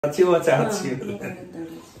अच्छी वो अच्छा अच्छी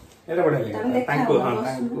एटा बडा ले तांको हां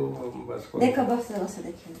तांको बस देखो बस बस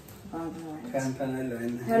देखिए फैन फैन ले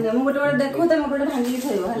हां हम गोटे देखो त गोटे भांगी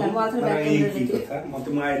थयो हला मो आथर बैक कैमरा देखिए मते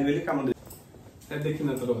मो आइल बेली काम दे देखि न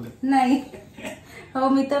तो रोदे नहीं हो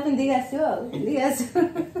मिता पिंदी आसो पिंदी आसो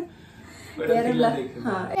यार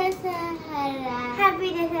हां हैप्पी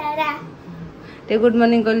दशहरा ते गुड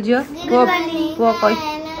मॉर्निंग कॉल जियो वो कोई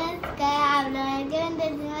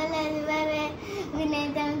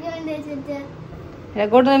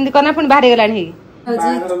गोड एमती करना पुणी बाहरी गलानी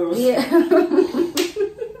ये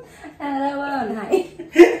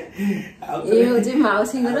हूँ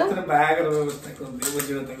माउसी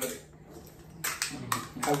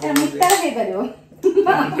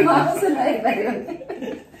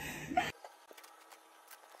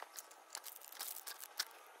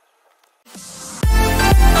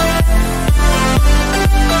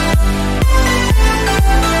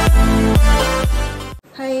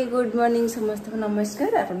हाय गुड मॉर्निंग समस्त को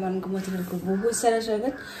नमस्कार आपण मन को मत को बहुत सारा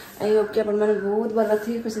स्वागत आई होप कि आपण मन बहुत भल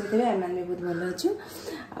थी खुशी थे आम मैंने बहुत भल अच्छु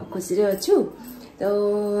आ खुशी रे अच्छु तो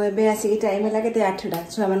एबे आसी टाइम है के 8टा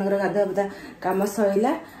छुआ मानकर गाधा बुधा काम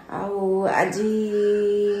सइला आ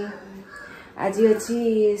आज अच्छी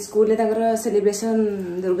स्कूल सेलिब्रेशन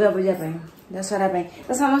दुर्गा पूजा दशहरा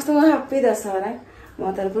तो समस्त हैप्पी दशहरा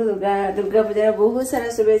मो तरफ दुर्गा पूजा बहुत सारा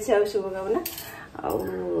शुभेच्छा और शुभकामना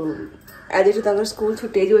आज स्कूल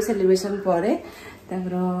छुट्टी जो सेलिब्रेशन पर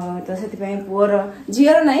तो से पुअर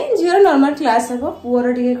झीर ना झीर नॉर्मल क्लास हम पुअर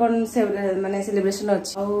टे कौन माने सेलिब्रेशन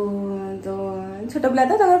अच्छे तो छोट पिला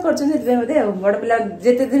तो बोधे बड़ पिला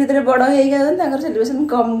जिते धीरे धीरे बड़ हो सेलिब्रेशन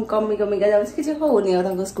कम कमी कमिका जाऊँगी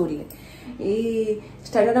होनी स्कूल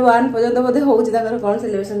स्टैंडर्ड 1 पर्यंत बोधे हो कौन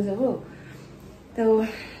सेलिब्रेशन सब तो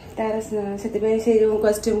तार से जो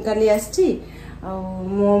कस्ट्यूम काली आसी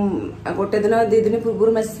गोटे दिन 2 दिन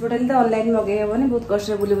पूर्व मैसेज पठाई तो ऑनलाइन मगे हेनी बहुत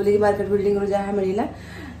कष्ट बुली बुली मार्केट बिल्डिंग रू जहाँ मिलला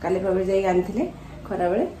काली प्रभु जाई आनी खरा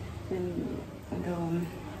बेले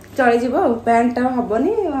चली जीव पैंट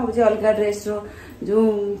हेनी भाई अलग ड्रेस रो जो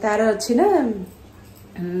तार अच्छी ना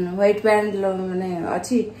व्हाइट पैंट माने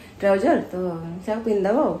अच्छी ट्राउजर तो सब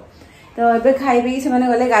पिंदब तो ये खाई पी से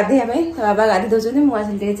गले गाधेया तो बाबा गाधे दौरान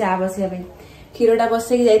मुझे चा बसवाई क्षीरटा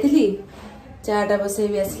बसैक जाइली चाटा बसई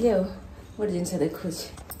भी आसली गोटे जिन देखु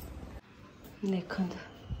देख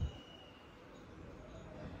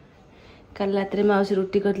कल रात माउसी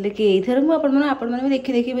रुटी करते कि यही मुझे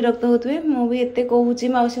देखी देखी विरक्त होते मुझे एत कहूँ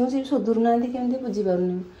माउसी मुझे सुधुर ना केमी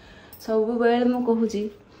बुझीपारनी सब बेले मुझे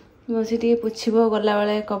मौसी टे पोछब गला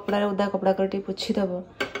बेले कपड़ा उदा कपड़ा कर पोछीदब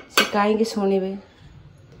से कहीं शुणे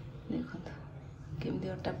देख केमती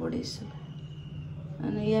अटा पड़े सब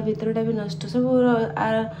माने या भितरटा भी नष्ट सब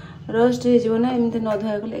रस्ट हो ना एमती न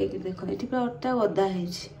धोया गले देख ये पूरा अटा गदा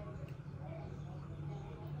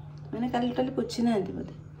मैंने काली टाली पोछी ना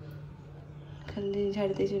बोधे खाली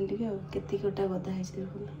झाड़ी देती के अटा गदा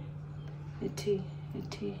देखो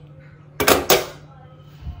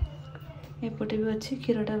एपटे भी अच्छी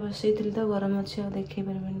क्षीरटा बसई तो गरम अच्छे देखे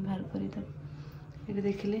पारे बाहर कर ये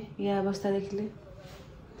देखिले या अवस्था देखिले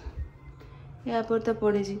या पर तो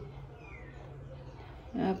पड़े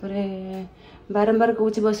बारंबार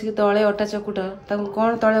कौच बसिक तले अटा चकुट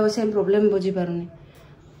कौन तले बस प्रोब्लेम बुझीपारूनी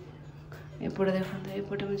एपटे देखते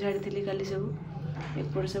एपटे मुझे झाड़ी काली सब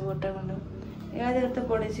एपटे सब अटा खंड या तो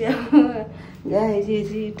पड़े जहाँ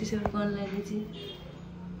सब कौन लगी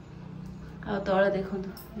तले देखो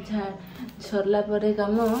सरला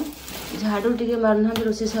कम झाड़ू टे मारूना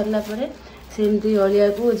रोषे सरला सेमती अलिया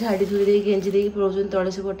को झाड़ी धुई गेंजी दे पड़ोन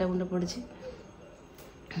तले सब अटा गुंड पड़ी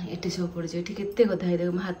ये सब पड़े ये केते कथा है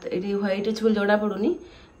देख हाथ ये व्हाइट अच्छे बोल जना पड़ूनी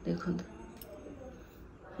देखो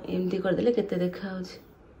एमती करदे केते देखा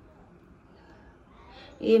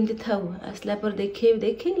एमती थाऊ आसला पर देखे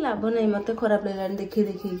देखे लाभ ना मत खराब लगे देखे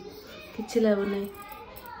देखे कि लाभ ना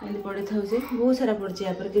एमती पड़े था बहुत सारा पड़े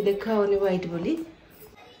यहाँ कि देखा होनी व्हाइट बोली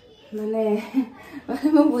माने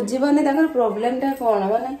माने बुझी पानी प्रोब्लेमटा कौन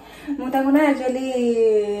माने मुझे एक्चुअली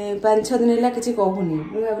 5-6 दिन है किसी कहूनी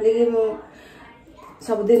मुझे भाविली कि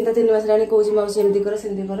सबुदिन तो 3 मास राणी कौची मौसी एमती कर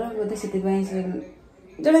सेमती कर बोधे से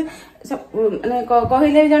जड़े मैंने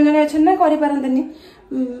कहले जन जन अच्छे ना करपारती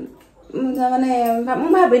माने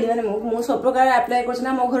भाविली मैंने मुझे सब प्रकार आप्लाय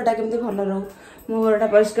करना मो घरटा केमती भल रो मो घरटा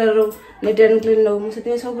परिष्कार रो नीट एंड क्लीन रो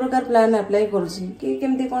मुझे सब प्रकार प्लान आप्लाय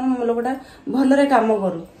करमती कौन लोकटा भलरे काम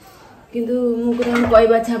करूँ किंतु मुझे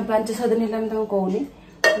कहवा 5-6 दिन है कहूनी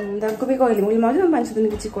भी कहली मुझे मौज 5 दिन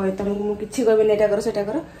किसी कह तुमको मुझे कहबी एटा कर सेटा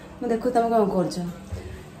कर मुझे देखू तुम कौन कर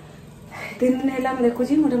 3 दिन है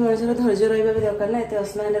देखुची गोटे मनुष्य धैर्य रहा भी दरकार ना एत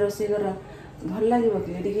असमान रोषे कर भल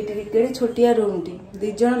लगे कि छोटिया रूमटी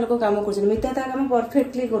 2 जण लोक काम कर मिता ता काम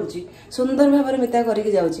परफेक्टली करुच्ची सुंदर भाव में मिता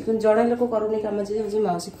करके जाऊँगी कि जड़े लोक करूनी काम जे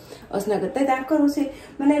मौसी असना करते रोसे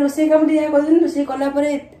मानने रोसे कम जहाँ कर रोसे कलापर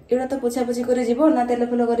एटा तो पोछापोछी कर ना तेल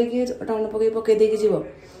फेल करके टाउन पकई देकी जीव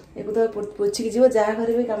एक तो पोछिकी जीव जहाँ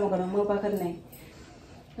घर भी काम कर मो पाखे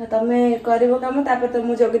ना तुम कर कम तो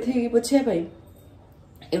मुझे जगी थी पोछापी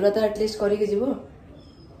एगुड़ा तो एटलिस्ट करके जीव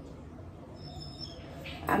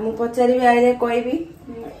आ मु पचारि आज कहबी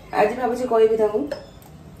आज भावुँ कहबी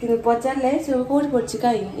कि पचारे से कौट पड़ी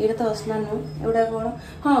कहीं ये तो असना नुह एगुड़ा कौन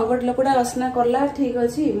हाँ गोटे लोकटा असना कला ठीक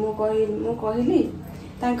अच्छे मुझे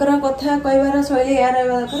कथा कहबार शैली या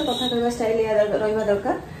दरकार कथा कहवा स्टाइल या रहा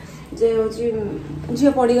दरकार जे हूँ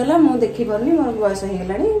झील पड़गला मुझे देखिपारे मोर बयस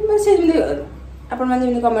हो से आपण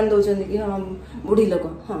मैंने कमेंट दौरान कि हाँ बुढ़ी लोक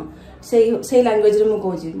हाँ से लांगुएज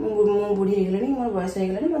मुझे कहूँ बुढ़ी होगला मोर बयस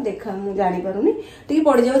होगला मैं देखा मुझे जापारूनी टी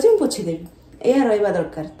पड़ जाऊँ पोछीदेवी यह रहा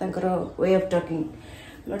दरकार वे ऑफ टॉकिंग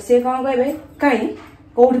बट सी कौन कहे कहीं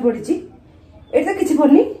कौटी पड़ी ये तो किसी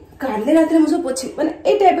पड़नी काली रात में सब पोछी मैंने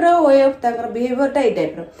ये टाइप वे ऑफ बिहेवियरटा ये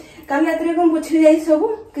टाइप काली रात में कौन पोछी जाए सब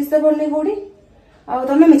किसी तो पड़नी कौटी आ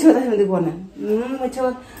तुम मिछ कथा सेमती कहना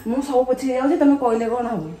मुझे सब पोछी जाऊँगी तुम कहले कौन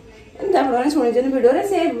हम जहाँ शुणी भिडियो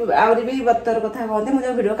से आहरी भी बतर कथा कहते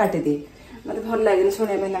मुझे भिडियो काटिदिए मत भल लगे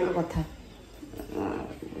शुणा कथा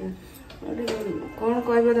कौन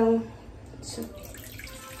कह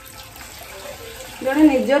जड़े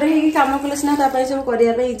निजर कम कले सीना सब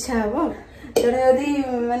करने इच्छा हम जड़े यदि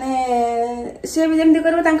माने सी भी जमी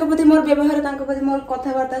कर प्रति मोर व्यवहार प्रति मोर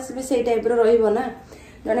कथबार्ता भी से टाइप रहा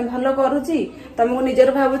जड़े भल करुच्ची तुमको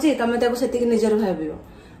निजर भावुची तुम से निजर भाव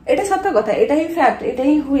ये सत कथा यहाँ ही फैक्ट यहाँ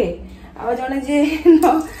ही हुए आ जड़े जे न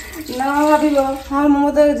भाव हाँ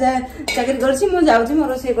मुझे चाकरी कर जाऊँगी मोर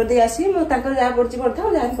रोसे करदे आसी जहाँ पड़ी पड़ता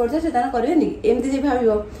जहाँ पड़ा से करेंगे एमती जे भाव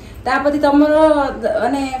प्रति तुम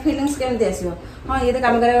माने फिलिंग्स केमती आस हाँ ये तो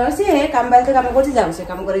कम कर कम बाल तो कम कर जाऊ से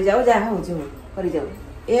कम कर जाऊ जहाँ हो कर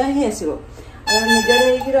जाऊ या ही आसो निजर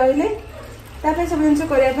रही सब जिन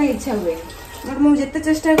करने इच्छा हुए बट मुझे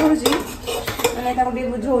चेष्टा करुँची मैंने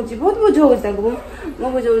बुझाऊँ बहुत बुझाऊँ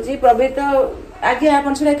मुझे बुझाऊँ प्रवीर तो आगे आप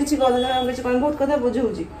छड़ा किसी बहुत कथा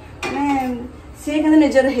बुझाऊँ मैंने सी क्या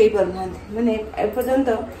निजर हो पारना मैंने एपर्यंत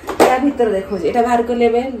या भर देखा यहाँ बाहर कले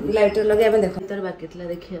लाइटर लगे देख भर बाकी देखा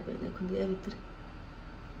देखते या भर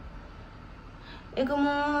एक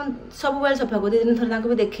मुझे सब सफा कर 2 दिन थर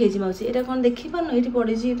भी देखी मौसी यहाँ कौन देखिपार ये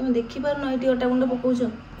पड़ी तुम देखिपार ये अटा गुंड पकाच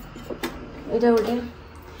यहाँ गोटे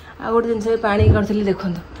आ गोटे जिन पानी करी देखो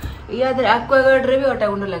या आक्वागार्ड्रे भी अटा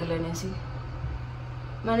गुंड लगे आसी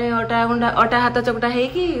माने अटा गुंडा अटा हाथ चकटा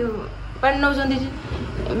होगी पानी नौ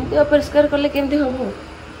एमती अपरिष्कार कले केमती हम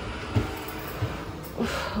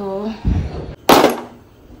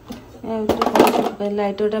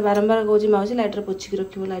लाइटर बारंबार कौच मौसी लाइटर पोछिक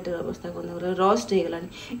रख लाइटर अवस्था कर रस्ट हो गला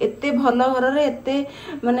एत भल घर एत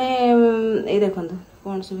माने ये देखो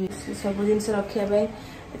कौन सब सब जिन रखापी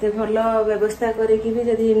एत भल व्यवस्था करके भी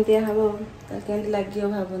जब एमती हम केमती लगे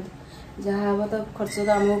भावत जहाँ हम तो खर्च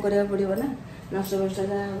तो आमको करा पड़ो ना नष्ट कष्ट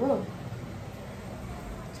जहाँ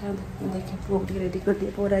हम देखे पुआ को रेडी कर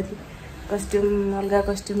दिए पुअर आज कस्ट्यूम अलग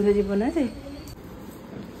कस्ट्यूम जीव ना जे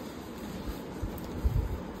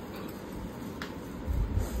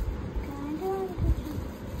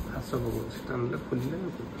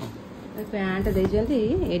पैंट देती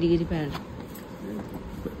एडिगिरी पैंट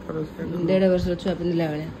 1.5 वर्ष छुआ पिंधला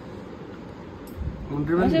भाया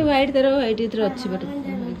से व्हाइट तार व्हाइट इधर अच्छी बट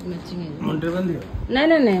ना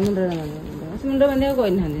ना ना मुंडे मुंड बांधा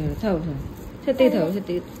कही ना था से था से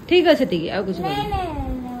ठीक है से आ कुछ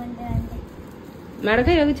माड़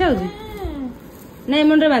खाई इच्छा हो ना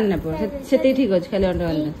मुंडे बांधना पड़ो से ठीक अच्छे खाली अंडा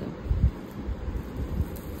बांधना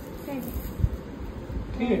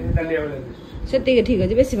से ठीक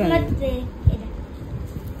अच्छे बेसी बांध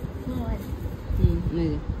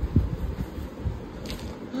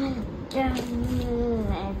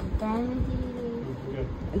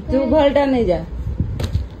तू भलटा नहीं जा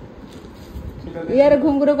यार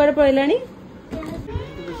घुंगुर कड़े पड़ेला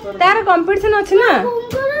तार कंपटीशन अछि ना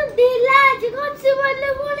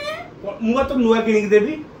मुआ तो नुआ किनिक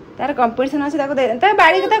देबी तार कंपटीशन अछि ताको दे ता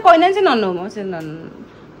बाड़ी कथा कहना से ननो मो से ननो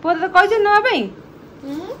पो तो कहै छै नवा पई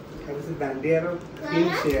से दांडियार किन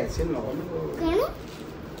से अछि न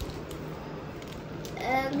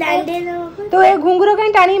दांडिया तो ए घुंगुर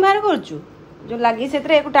कहीं टाणी बाहर करछु जो लागी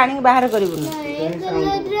सेतरे एको टाणी बाहर करबु न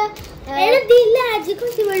एरे दिला आज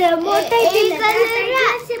खुशी बड़े मोटा दिला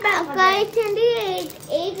से कई छंडी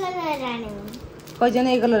ए कलर आने कोई जने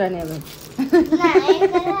ए कलर आने भाई ना ए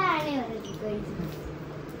कलर आने वाली कोई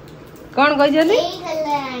कौन कहछली एई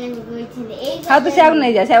कलर आने कहछली एई हाँ तो से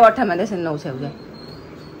नहीं जा से अठा मारे से नौ से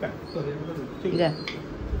जा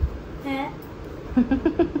है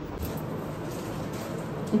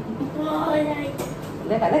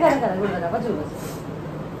देखा देखा देखा गुड लगा बचू बस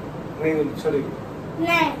नहीं छोड़ी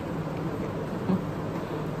नहीं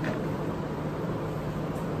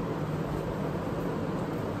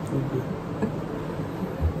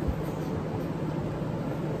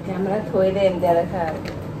कैमरा थोड़ी दे एमती रखा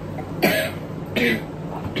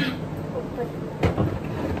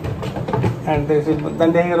एंड दिस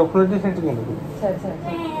दंडे के रोकने से सेट कर दो सर सर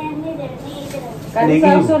नहीं दे काली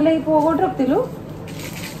साउस ले पो गोट रखतिलु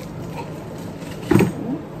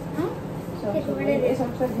ये सब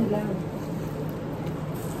से ढीला हो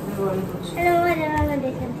हेलो वाला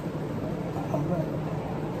देखो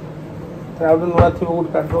राउंड नोरा थी वो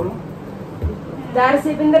काट दो ना दार से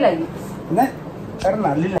पिंदे लगी ना कर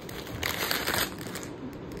नाली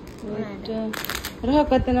रह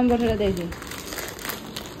कते नंबर रे देखी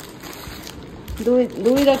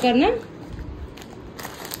दुई दरकार ना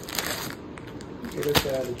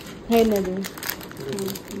है ना दुई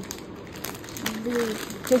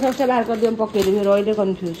से सबसे बाहर कर दियो पके देबे रहिले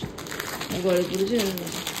कंफ्यूज गळे पुरुछ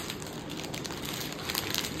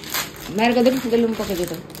बाहर कर दे लुम पके दे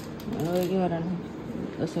तो ओए की हरान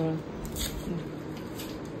दसवळ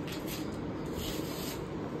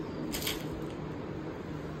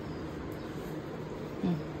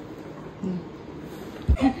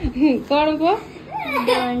कौन को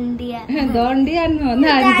डंडिया दंडिया न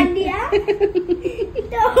ना डंडिया दंडिया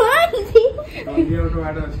तो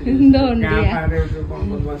आड़ अछि दंडिया पारे तो कोन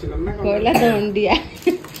बदमाशी करना कोइला दंडिया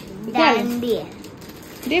डंडिया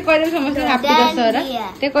दे कहले समस्त हैप्पी दशहरा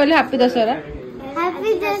ते कहले happy Dussehra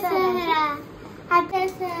happy Dussehra happy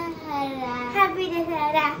Dussehra happy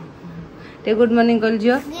Dussehra ते गुड मॉर्निंग कल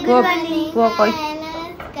जियो को कोई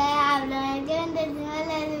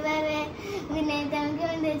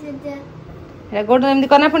हे गोड एमदी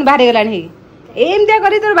कना पुनी बाहर गेलानी एमदिया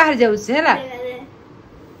करी तो बाहर जाउ से हला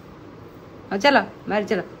हां चलो बाहर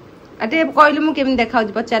चलो अटे कहलु मु केम देखाउ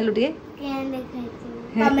पचारलु टिके केन देखाइ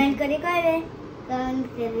कमेंट करी कहबे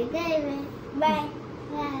बाय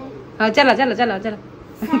हां चलो चलो चलो चलो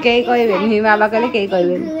के कहबे नी बाबा कहले के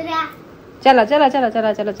कहबे चलो चलो चलो चलो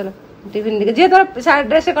चलो चलो टिफिन दिके जे तोर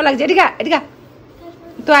ड्रेस को लाग जेटिका एटिका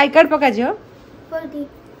तो आई कार्ड पका जियो पोल्टी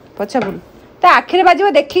पछा बोल ता आखिर बाजिबो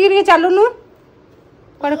देखि के चालुनु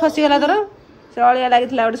कोड खसी गेला तोर से अळिया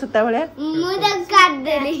लागितला ओडे सुता भलिया मु त काट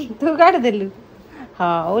देली तू काट देलु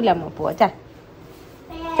हां ओला मो पुआ चल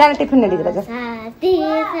चल टिफिन ले दिला जा साथी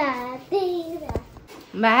साथी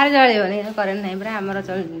बाहर जळियो नहीं करेन नहीं बरा हमर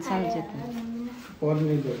चल साल जे और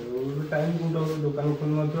नहीं दे टाइम गुडो दुकान खोल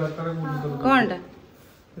न तो तारे गुडो कोनटा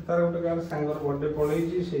तारे गोटे कार सांगर बर्थडे पड़ै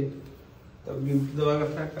छी से तो गिफ्ट दवा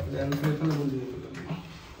कथा जान से तो बुझी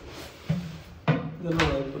चलो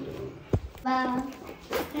भाई फोटो बा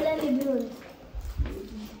हेलो लिबू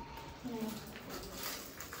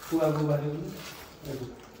तू आगो बारे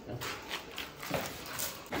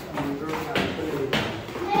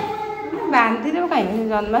बांधी देव कहीं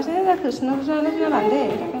जन्माष्टमी कृष्ण कृष्ण बांधे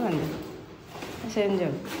बांधे सेम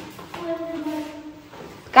जाऊ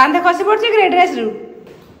कांधे खसी पड़छ कि ड्रेस रु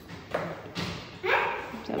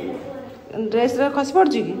ड्रेस रे खसी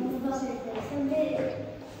पड़छ कि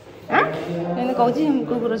हां मैंने कहू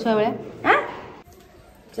कुकुर छुआ बेला हां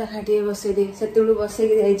चाहा टे बसे दे सेतुळु बसे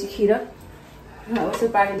के जाई खीर से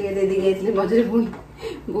पानी टे दे दी गई मझे पुणी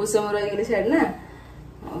बहुत समय रही गले छाड़ ना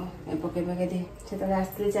पके पके दे से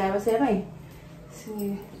आसते चाय बसाया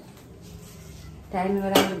टाइम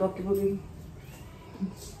गला बकी पकी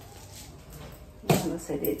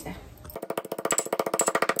बसाई दे चा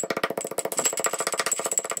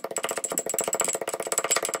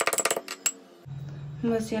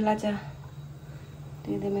बसगला चा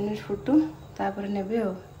टे मिनिट फुटू तापर नेबे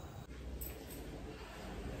हो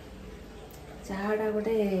चाहटा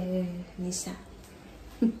गोटे निशा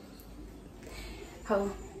हाँ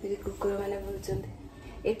ये कुकुर मैंने बुलूँ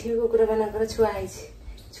एठी भी कुकुर मानकर छुआ है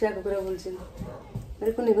छुआ कुकुर बुलूँ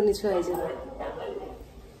मेरे कुनी कुनी छुआ है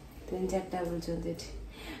 3-4टा बुलूँ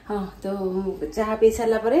हाँ तो चाह पी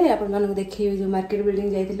सारापर आपण मानक देखिए जो मार्केट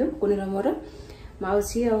बिल्डिंग जाइलु कुनीर मोर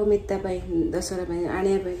मौसी आ मिता दशहरा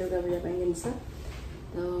आने दुर्गा पूजा जिनस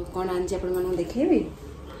तो कौन आनी आपण मानक देखी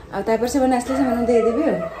आपर से आसले से देदेवी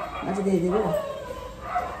आज देदेवी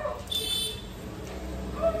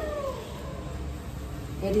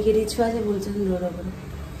एडी छुआ से बुलूँ रोड पर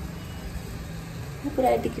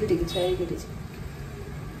पूरा टिकी टिकी छुआ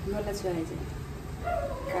भल छुआ है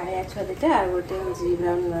कालिया छुआ दुटा आ गोटे हूँ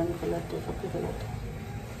brown brown colour coffee colour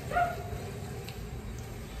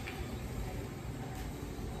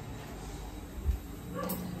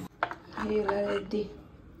ready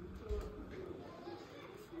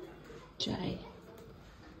चाय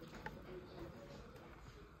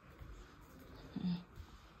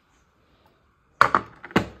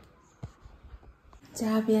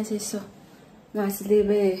चाह पिया शेष आसली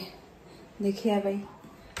देखिया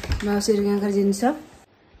मौसी जिनस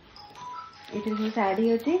ये शाढ़ी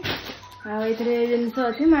अच्छी आईे जिनस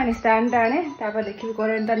अच्छी मानी स्टाण्ड आने देखिए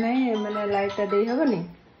करेन्टा नहीं मैंने लाइटा दे हेनी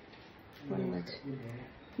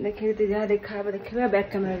देखिए जहाँ देखा देखा बैक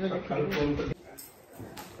कैमेरा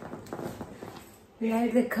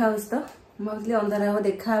लाइट देखा तो मुझे अंधार हम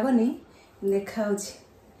देखा हेनी देखा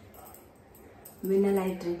बिना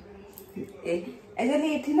लाइट रे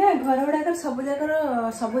एक्चुअली ना घर गुड़ाक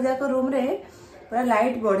सबुजाक रूम रे पूरा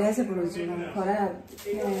लाइट बढ़िया से पड़ू खरा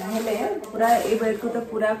हेले पूरा ये बेड को तो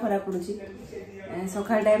पूरा खरा पड़ू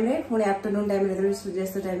सका टाइम रे पुणी आफ्टरनून टाइम रे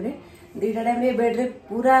सूर्यास्त टाइम रे दुईटा टाइम रे बेड रे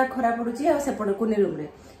पूरा खरा पड़ू सेपट कुनी रूम रे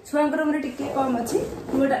छुआ रूम रे टिके कम अच्छी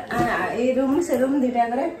ये रूम से रूम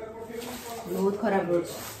दुईटा बहुत खराब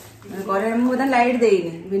पड़ू मुझे लाइट देनी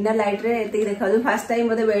बिना लाइट रे देखा फास्ट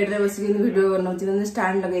टाइम मतलब बेड रे बस वीडियो बनाऊँ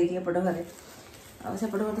स्टाण्ड लगे एपट घरे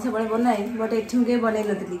आसेपट मत सब बनाए बट एठी के बन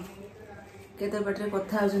नी केत पटे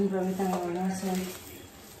कथा प्रमिता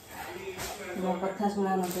मो कथा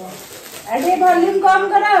शुणा नए वॉल्यूम कम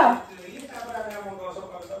कर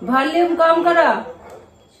वॉल्यूम कम कर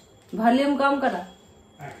वॉल्यूम कम कर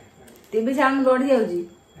टीवी साउंड बढ़ी जाऊँ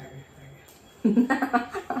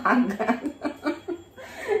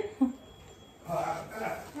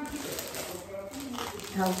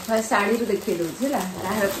हाँ फर्स्ट साड़ी रू देखिए दूसरी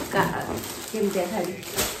केमतिया शाड़ी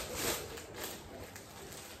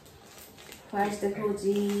फास्ट देखा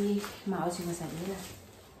मौसी का शाड़ी है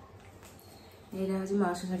यहाँ हूँ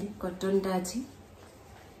मौसी शाड़ी कटन टा अच्छी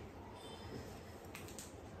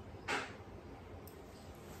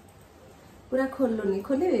पूरा खोलुनी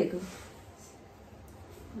खोल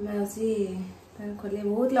मौसी खोल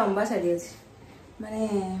बहुत लंबा शाड़ी अच्छी माने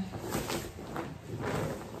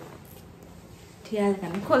ठिया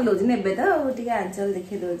खोल दौर ने तो आंचल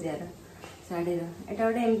देखी दौर यार शाढ़ी यहाँ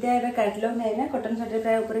गोटे एमती कैटलग नहीं ना कटन शाढ़ी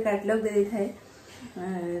प्राय ऊपर कैटलग दे था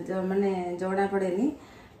जो मैंने जना पड़े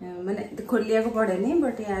माने खोलिया को पड़े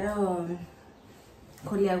बट यार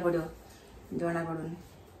खोलिया पड़ो जना पड़ूनी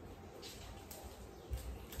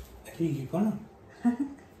कौन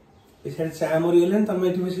चा मरीगले तुम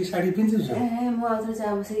ये बस शाढ़ी पिंधु मुझे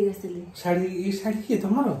चा बसई आसती शाढ़ी ये शाढ़ी किए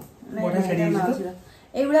तुम बढ़िया शाढ़ी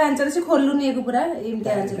ये आंचल से खोलुनी एक पूरा एमती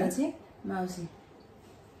आंचल अच्छी मौसी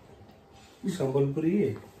संबलपुरी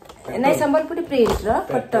नहीं संबलपुरी प्रिंट रो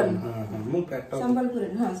कटन संबलपुरी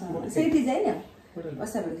हां से डिजाइन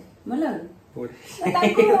बसा बोले मला मो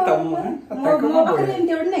पाखरे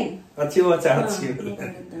एमती ओड नहीं अच्छी वो अच्छा अच्छी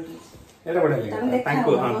एटा बढ़िया लगे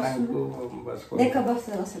तांको हां तांको बस देखो बस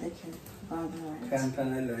देखिए फैन फैन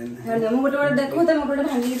लाइन हां मो गोटे देखो त मो गोटे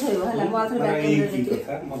भांगी थयो हला मो आथरे बैक कैमरा देखिए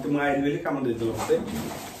मते म आइल बेली काम दे दलो मते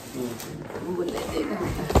बोले देखा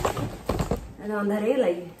अंधार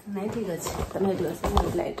लगे नहीं ठीक अच्छे तुम ये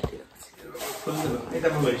लाइट एटा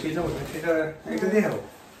भलो छी सब एटा एटा दे हो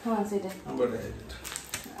हां सेटा बढ़िया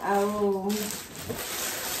आउ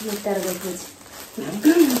मिटार देखो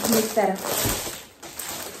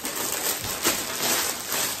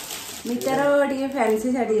मिटार टिके फैंसी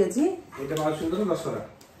शाड़ी अछि एटा बहुत सुंदर दशहरा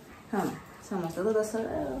हां समस्त तो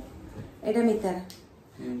दशहरा एटा मिटार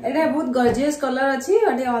एटा बहुत गॉर्जियस कलर अच्छी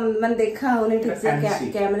माने देखा होनी ठीक से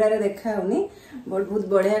कैमरा रे देखा होनी बहुत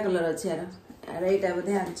बढ़िया कलर अच्छी यार यार एटा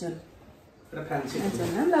बोधे आंचल एटा फैंसी आंचल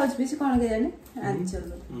ना ब्लाउज पीस कौन के जाने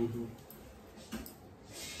आंचल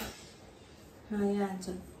हां ये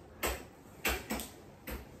आंचल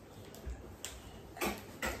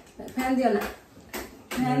फैन दियो ना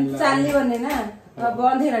फैन चाली बने ना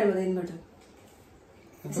बंद हेराड बोधे इन्वर्टर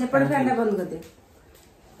सेपट फैन टा बंद कर दे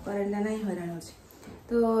करेंट नहीं हैरान हो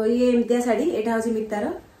तो ये एमतिया शाड़ी एटा हूँ मितार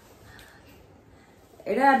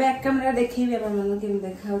एटा बैक कैमेरा देखी अपन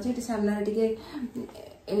देखा सामने टिके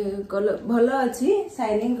भल अच्छी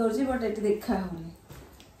शाइनिंग कर बट ये देखा होनी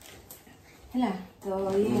है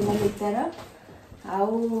तो ये मितार आ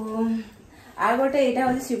गोटे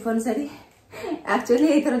यहाँ हूँ शिफन शाड़ी एक्चुअली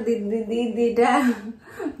एथर दीटा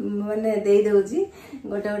माने दे दौची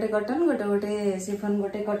गोटे गोटे कटन गोटे गोटे शिफन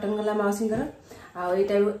गोटे कटन गला मौसी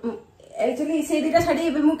आईटा एक्चुअली से दुटा शाड़ी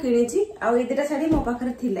एबे मु किणी आउ ए दुटा शाड़ी मो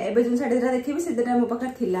पाखरे थिला एबे जो शाड़ी दुटा देखिबी से दुटा मो पाखरे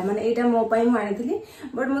थिला माने एटा मो पाई मु आनिथिली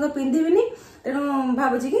बट मु तो पिंधिबिनी तेणु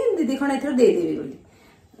भाबुची कि दीदी खण एथर दे देबी बोली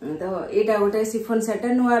तो एटा गोटे शिफन शाड़ी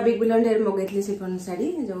नुआ बिग बिलियन ढेर मगैथिली शिफन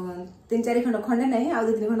शाड़ी जो 3-4 खंड खंडे नहीं आउ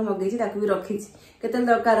 2-3 खंड मगैछि ताकू भी रखिछि केतल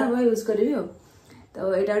दरकार हो यूज करबी हो तो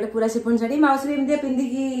यहाँ गोटे पूरा शिफन शाढ़ी माउसी भी एमती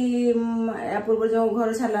पिंधिकी या पूर्व जो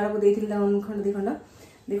घर छाड़ा को देती खंड दी खंड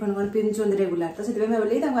खंड पिंधुंट रेगुलार तो से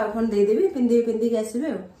भाविली आप खंड देदेवी पिंधिकी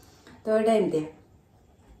आसवे तो यहाँ एमती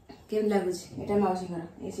केम लगुच ये माउसी घर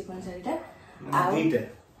ये शिफन शाढ़ीटा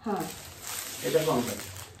हाँ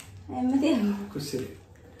एमती खुशी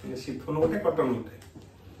शिफन गोटे कटन गोटे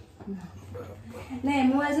नहीं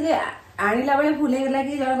मुझे आणला बेले भूल गला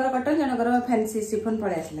कि जनकर कटन जनकर फैंसी शिफन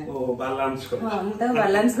पड़े आसला ओ बैलेंस कर हां मु ताको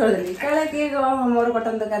बैलेंस कर देली काले के मोर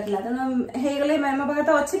कटन तो काटला त हे गले मैम पाखे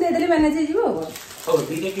तो अच्छी दे देली मैनेज हो जीवो ओ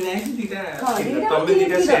दीटा कि नहीं दीटा तब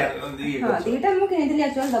दीटा शेयर दी हां दीटा मु किने देली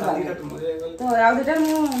एक्चुअल दबा तो आ दीटा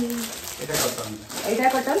मु एटा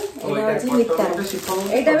कटन एटा अछि मिटर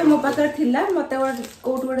एटा भी मो पाखे थिला मते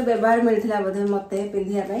कोट गोटे व्यवहार मिलथिला बधे मते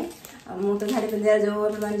पिंधिया पई मु तो शाढ़ी पिंधिया जो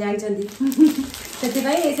अपन जानचंदी सेति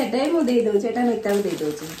भाई सेटा मु दे दउ एटा मिटा दे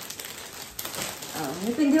दउ छी आ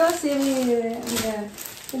पिंधियो से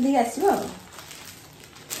पिंधि आसीबो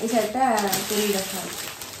ए सेटा पिंधि रखा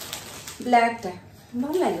ब्लैक टा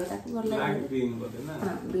भल लागो ताको भल लागो ब्लैक ग्रीन बोले ना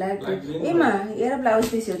हां ब्लैक ए मां यार ब्लाउज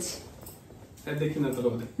पीस अछि ए देखि न तो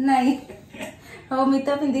बोले नहीं हो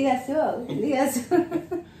मिटा पिंधि आसीबो पिंधि आसो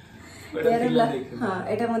यार हां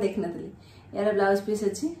एटा मु देख नथली यार ब्लाउज पीस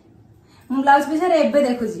अछि मु ब्लाउज पीस रे एबे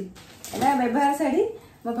देखुची एना व्यवहार साड़ी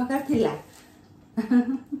मो पाखर थिला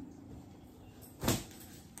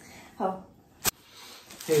हो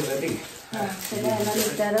हे रेडी हां सेला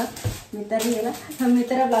एला मिटर ही एला हम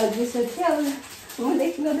मिटर ब्लाउज पीस अछि आ मु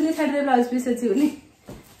देख नथली साड़ी रे ब्लाउज पीस अछि बोली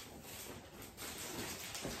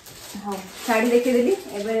हां साड़ी देखि देली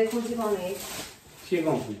एबे देखुची कोन ए से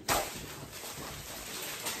कोन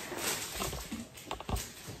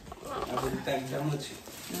अब तक दम अछि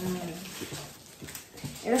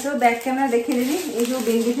एटा सब बैक कैमरा देखि देली ए जो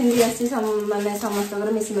बिंदी फिंदी आसी माने समस्त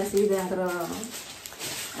मिसी मासी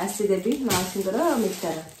आसी देवी माउसी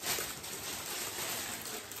मिटार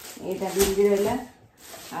एटा बिंदी रहला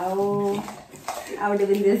आउ आउटे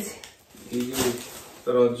बिंदी अछि ए जो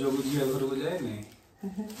रज बुझिया घर को जाए नै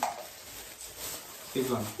के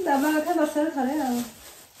कोन दबा कथा बसर थरे आ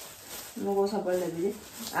मो को सबल लेबी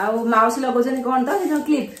आउ माउसी लगोजन कोन तो जे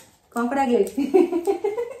क्लिप कंकड़ा क्लिप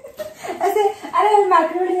ऐसे अरे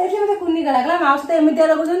मार्केट में जाइए मतलब कुन्नी गला गला माउस तो एमितिया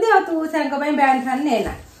लगुचंदी आ तू सांग पई बैंड फैन ने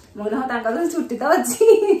ना मोर ह तांका तो छुट्टी तो अछि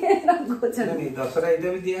लगुचन नहीं दशरा इदे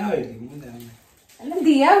भी दिया होय कि मु जाने अरे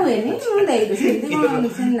दिया हुए नहीं मु देई दे सिंधी को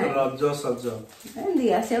सुन ना रज सज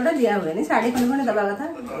दिया सेवडा दिया हुए नहीं साड़ी खन दबा कथा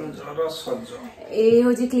रज सज ए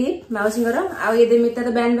हो जी क्लिप माउसी घर आ ये दे मिटा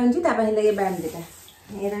तो बैंड बनची ता पहिले ये बैंड देता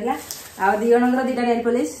ये रहला आ दी जनकर दीटा नेल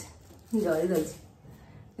पॉलिश जरी दउची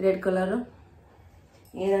रेड कलर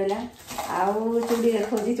ये रहला आउ चूड़ी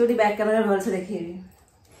देखौची चूड़ी बैक कैमरा भल से देखिबी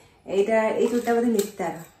एटा ए चूड़ीटा बदे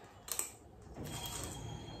मिटार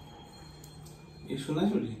ये सुना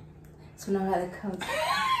चूड़ी सुना वाला देखाऊ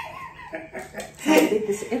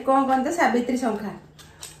ए कोन तो सावित्री संख्या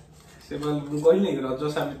से बल कोई नहीं रज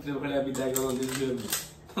सावित्री भलिया विदाय कर दे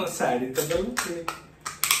तो साड़ी तो दउ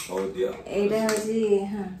ओ दियो एटा होजी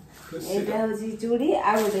हां एटा होजी चूड़ी आ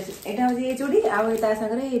एटा होजी ए चूड़ी आ ता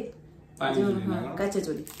संगरे काचा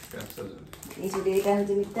चूड़ी ये चूड़ी एटा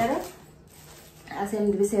होजी मिटार आ सेम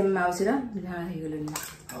भी सेम माउसी रो झाळ हे गेलनी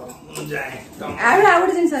जाए आ आउट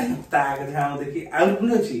जिंस ताग ध्यान देखि आउट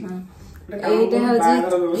कोन अछि एटा होजी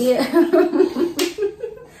ये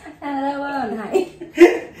अरे वाह नाही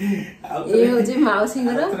ये होजी माउसी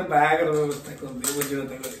रो बागर व्यवस्था कर दे बुझियो त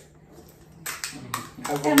करे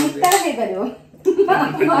मिटार हे करियो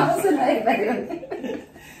माउस नाही करियो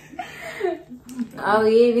आ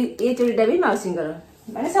ये चूड़ीटा भी माउसी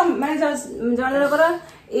माने माने जन लोकर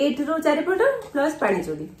 8 रु 4 फुट प्लस पानी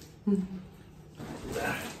चूड़ी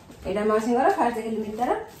एटा माउसी फास्ट के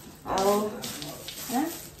मिटार आ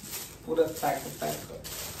पूरा ताक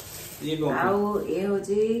ये गो आउ ए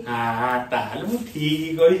होजी हां ताल मु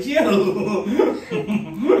ठीक कहि छी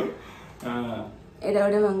हां एटा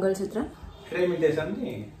ओडे मंगलसूत्र इमिटेशन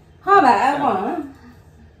नी हां बा कोन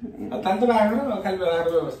तांतो बागर खाली बागर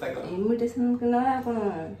व्यवस्था कर इमिटेशन के ना कोन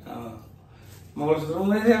हां मंगलसूत्र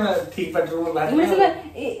में ठीक पाटू में बात इमिटेशन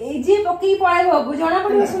ए जे पक्की पळाइबो जना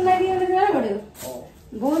पड़िबो सुनना दियो जना पड़िबो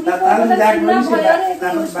बहुत ताल जाक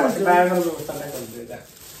भइसे बागर व्यवस्था कर दे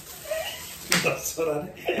दशरा रे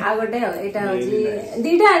आ गोटे एटा होजी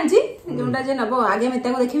दीटा आंची जोटा जे नबो आगे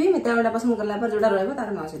मिता को देखिबी मिता गोटा पसंद करला पर जोटा रहबो तार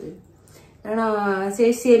माउस देबी कारण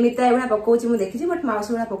से मिता एबा पकोची मु देखिछि बट माउस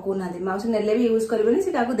गोटा पको ना दे माउस नेले भी यूज करबेनी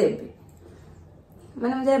से काको देबे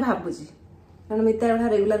माने मु जे भाबुची कारण मिता गोटा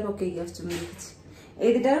रेगुलर पके के आछ मु देखिछि ए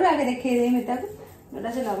दीटा रो आगे देखै दे मिता को जोटा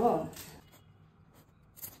से नबो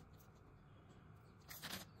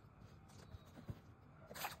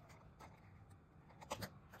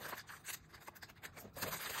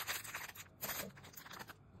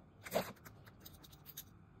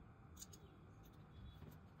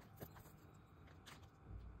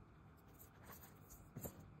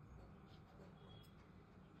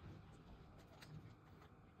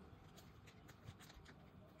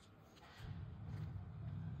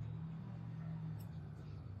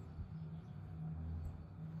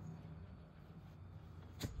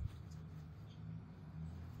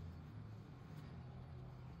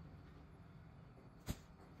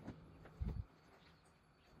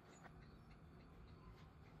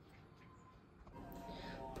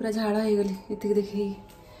पूरा झाड़ हो गली ये देखी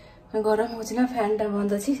गरम हो फैन टा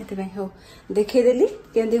बंद अच्छी से हो देखदेली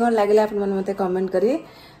केमती कौन लगे आप मत कमेंट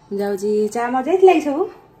करेंगे जाऊँगी चा मजा कि सब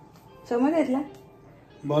सब मजा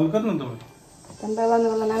बंद कर तुम बंद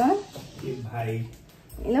कल ना भाई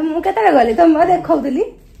मुझे गली तुम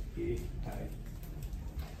देखी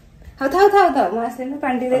हाँ था था था मुझे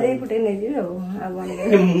पानी दे फुटे नहीं जी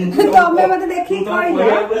तुम्हें मत देखी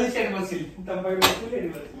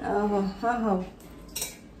हाँ हाँ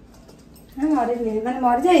मरी मैंने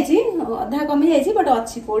मरी जाइए अधा कमी जाइए बट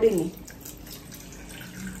अच्छी पोड़नी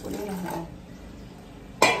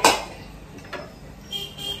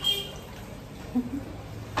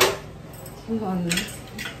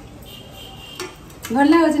भल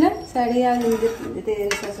लगुच ना शाढ़ी आते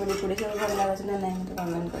सब पड़े सब भल लगुच ना ना मत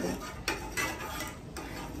कमेंट कर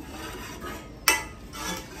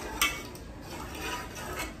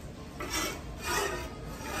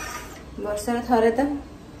वर्षर थरे तो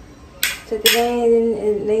से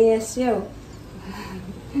नहीं आसी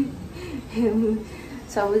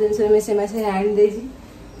सब जिन मिसे मसे आनी दे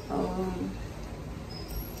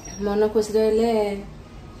मन खुश रही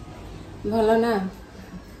भल ना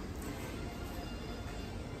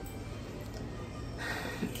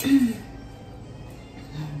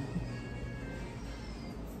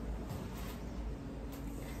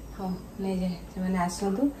हाँ नहीं जाए से मैंने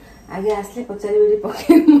आसतु आगे आसले पचारि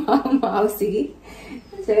पके मौसी की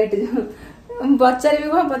पचारि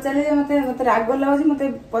कौन पचारे मत मत राग लगुच मत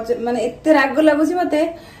माने एत राग लगुच मत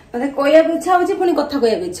मत कहया इच्छा हो पुणी कथा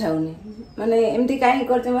कहया इच्छा होनी माने एमती कहीं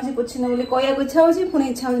करते मसी पूछन बोली कहया इच्छा हो पुणी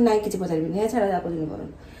इच्छा हो ना कि पचारि छाड़ा आप कर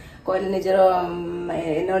कहले निजर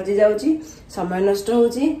एनर्जी जाऊँगी समय नष्ट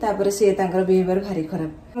होपर सी बिहेवियर भारी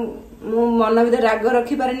खराब मु मन भर राग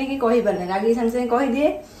रखी पारे कि कही पारे रागी सागे सागे कहीदिए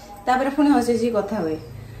तापर पुणी हसी हसी कथा हुए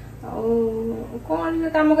कौन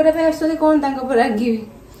कम करने आस कौन रागी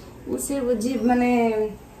सी बुझी माने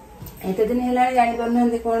एत दिन है जानी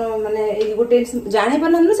पार कौन माने गोटे जानी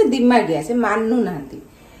पार से दिमागिया से मानु ना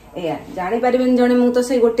या जानी पारे जड़े मुझे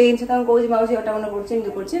से गोटे जिन कौन मौसी अटा बना पड़े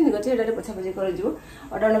पड़े पोछापोछी कर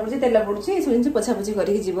अटा बना पड़े तेल पड़े सब जिन पोछापोछी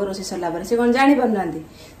कर रोसे सरला से कौन जानी पार ना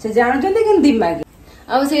से जानते कि दिमागी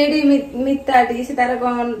आउ से मिताटी से तार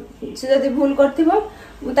कौन से जब भूल कर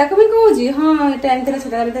भी कहूँ हाँ टाइम थे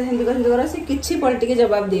कर सी किसी पलटिके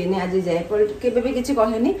जवाब दिए आज जाए केवे किसी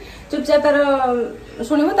कहेनी चुपचाप तार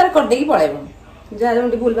शुण तार करदे पलैब जहाँ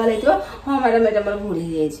जो भूल भाल हो हाँ मैडम एटा मोर भूल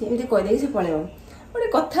हो जाए कहीदे से पलैब गोटे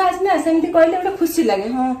कथा अच्छे ना सेमती कहले गोटे खुशी लगे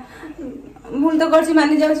हाँ भूल तो कर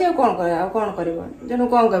मानि जाऊँ कौन कर जन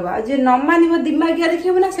कौन कह जी न मान दिमागिया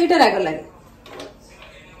देखिए ना से राग लगे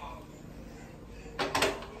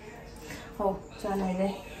हो चल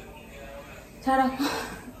छाड़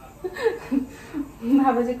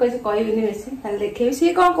भावी कैसे कहबी बेस देखे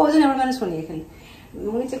सी कौन कौन मैंने शुणे खाली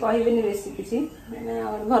मुझे कहबी बेस किसी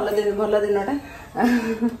भल दिनटा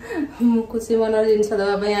खुशी मन जिन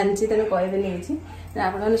दवाई आनी तेणु कहबी किसी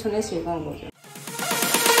आप शुणे सी कौन कह